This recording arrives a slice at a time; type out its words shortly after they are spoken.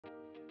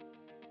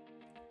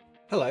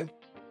Hello.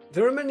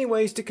 There are many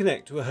ways to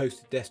connect to a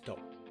hosted desktop.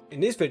 In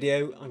this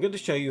video, I'm going to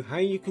show you how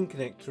you can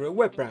connect through a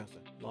web browser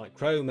like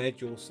Chrome,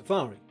 Edge or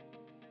Safari.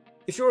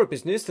 If you're a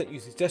business that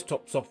uses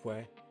desktop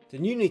software,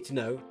 then you need to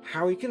know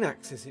how you can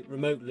access it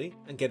remotely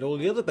and get all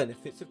the other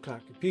benefits of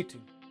cloud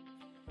computing.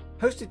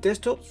 Hosted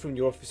desktops from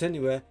your office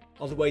anywhere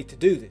are the way to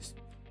do this,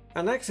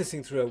 and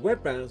accessing through a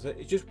web browser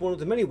is just one of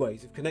the many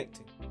ways of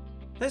connecting.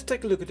 Let's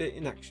take a look at it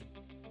in action.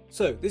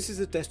 So this is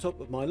a desktop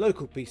of my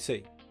local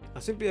PC. I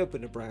simply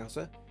open a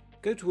browser,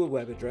 go to a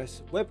web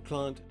address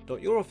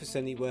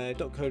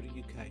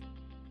webclient.yourofficeanywhere.co.uk.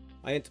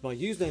 I enter my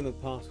username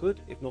and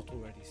password if not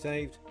already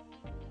saved,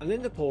 and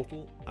in the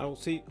portal I will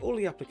see all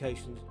the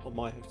applications on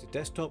my hosted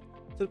desktop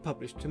that are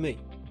published to me.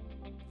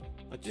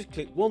 I just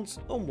click once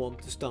on one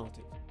to start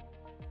it.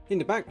 In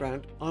the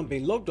background I'm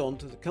being logged on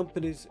to the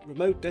company's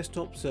remote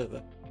desktop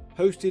server,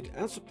 hosted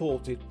and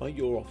supported by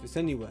Your Office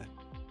Anywhere.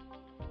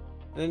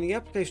 And then the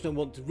application I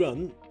want to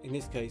run, in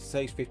this case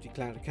Sage 50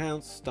 Cloud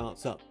Accounts,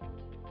 starts up.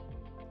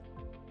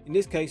 In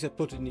this case I've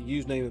put in the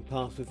username and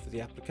password for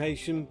the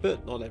application,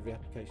 but not every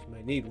application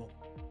may need one.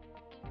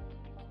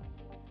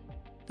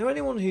 Now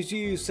anyone who's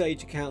used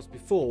Sage Accounts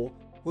before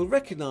will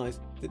recognise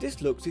that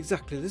this looks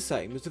exactly the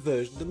same as the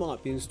version that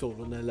might be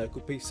installed on their local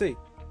PC.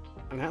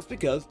 And that's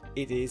because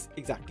it is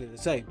exactly the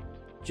same,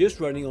 just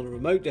running on a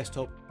remote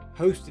desktop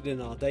hosted in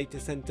our data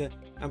centre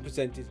and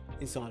presented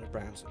inside a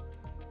browser.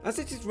 As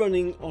it is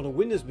running on a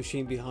Windows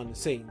machine behind the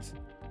scenes,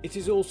 it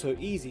is also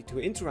easy to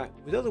interact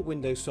with other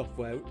Windows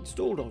software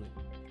installed on it.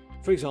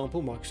 For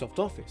example, Microsoft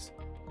Office.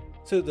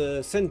 So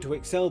the Send to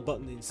Excel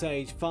button in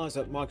Sage fires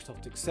up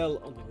Microsoft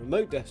Excel on the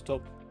remote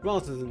desktop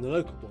rather than the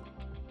local one.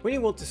 When you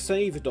want to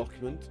save a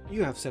document,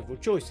 you have several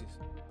choices.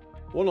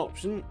 One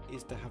option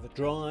is to have a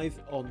drive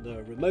on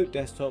the remote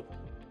desktop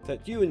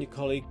that you and your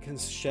colleague can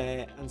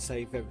share and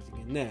save everything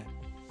in there,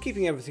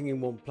 keeping everything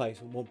in one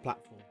place on one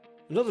platform.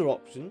 Another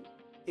option,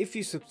 if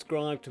you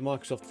subscribe to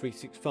Microsoft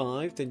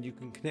 365, then you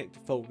can connect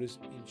to folders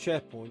in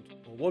SharePoint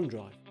or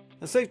OneDrive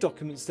and save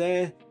documents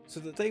there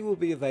so that they will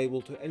be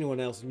available to anyone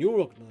else in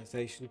your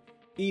organisation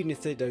even if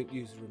they don't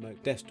use a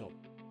remote desktop.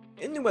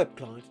 In the web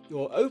client,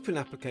 your open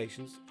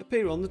applications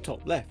appear on the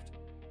top left.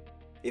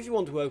 If you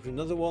want to open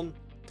another one,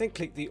 then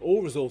click the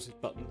All Resources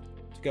button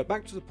to go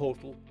back to the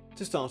portal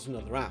to start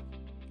another app,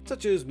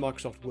 such as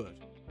Microsoft Word.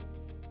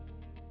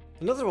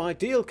 Another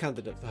ideal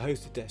candidate for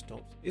hosted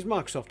desktops is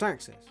Microsoft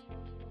Access.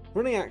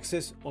 Running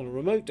Access on a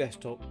remote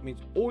desktop means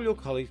all your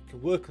colleagues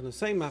can work on the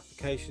same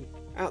application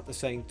at the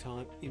same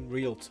time in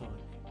real time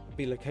and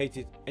be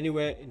located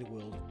anywhere in the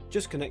world,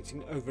 just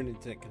connecting over an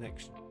internet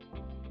connection.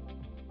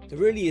 There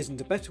really isn't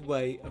a better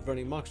way of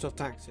running Microsoft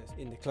Access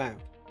in the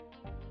cloud.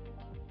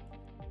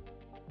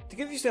 To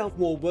give yourself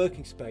more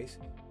working space,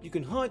 you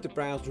can hide the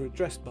browser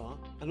address bar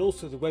and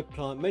also the web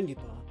client menu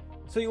bar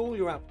so all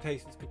your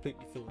applications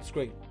completely fill the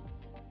screen.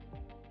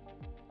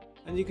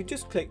 And you can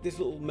just click this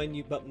little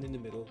menu button in the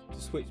middle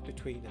to switch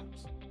between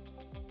apps.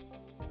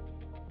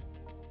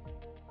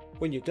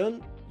 When you're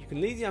done, you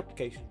can leave the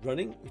application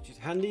running, which is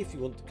handy if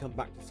you want to come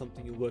back to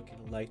something you're working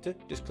on later,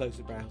 just close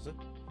the browser.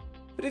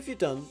 But if you're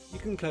done, you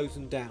can close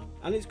them down,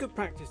 and it's good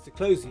practice to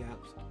close the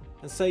apps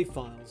and save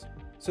files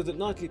so that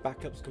nightly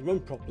backups can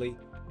run properly,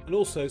 and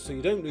also so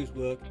you don't lose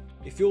work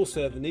if your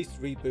server needs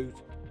to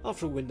reboot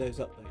after a Windows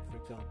update, for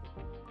example.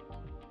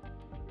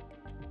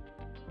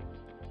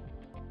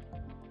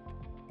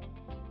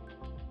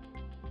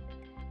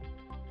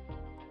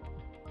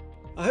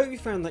 I hope you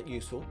found that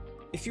useful.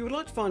 If you would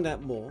like to find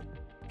out more,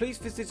 please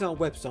visit our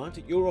website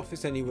at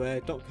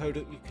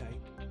yourofficeanywhere.co.uk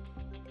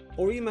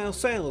or email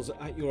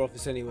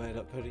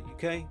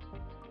sales@yourofficeanywhere.co.uk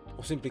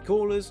or simply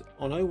call us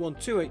on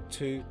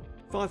 01282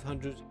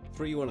 500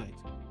 318.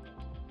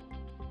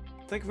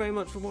 Thank you very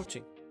much for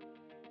watching.